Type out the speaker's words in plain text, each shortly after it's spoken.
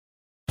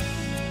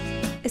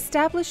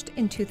Established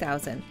in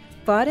 2000,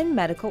 Vodden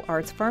Medical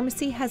Arts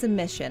Pharmacy has a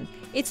mission.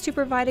 It's to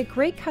provide a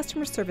great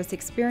customer service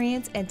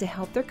experience and to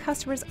help their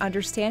customers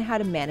understand how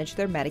to manage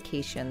their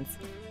medications.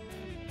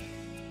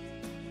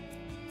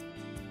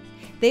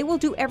 They will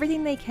do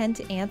everything they can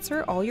to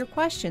answer all your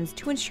questions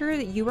to ensure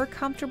that you are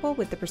comfortable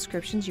with the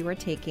prescriptions you are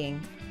taking.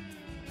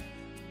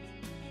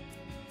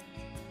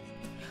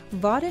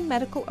 Vodden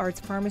Medical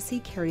Arts Pharmacy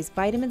carries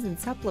vitamins and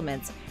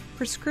supplements,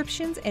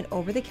 prescriptions and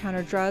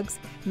over-the-counter drugs,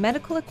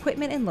 medical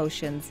equipment and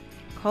lotions.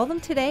 Call them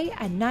today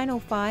at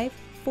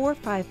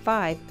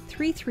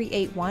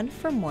 905-455-3381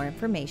 for more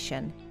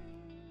information.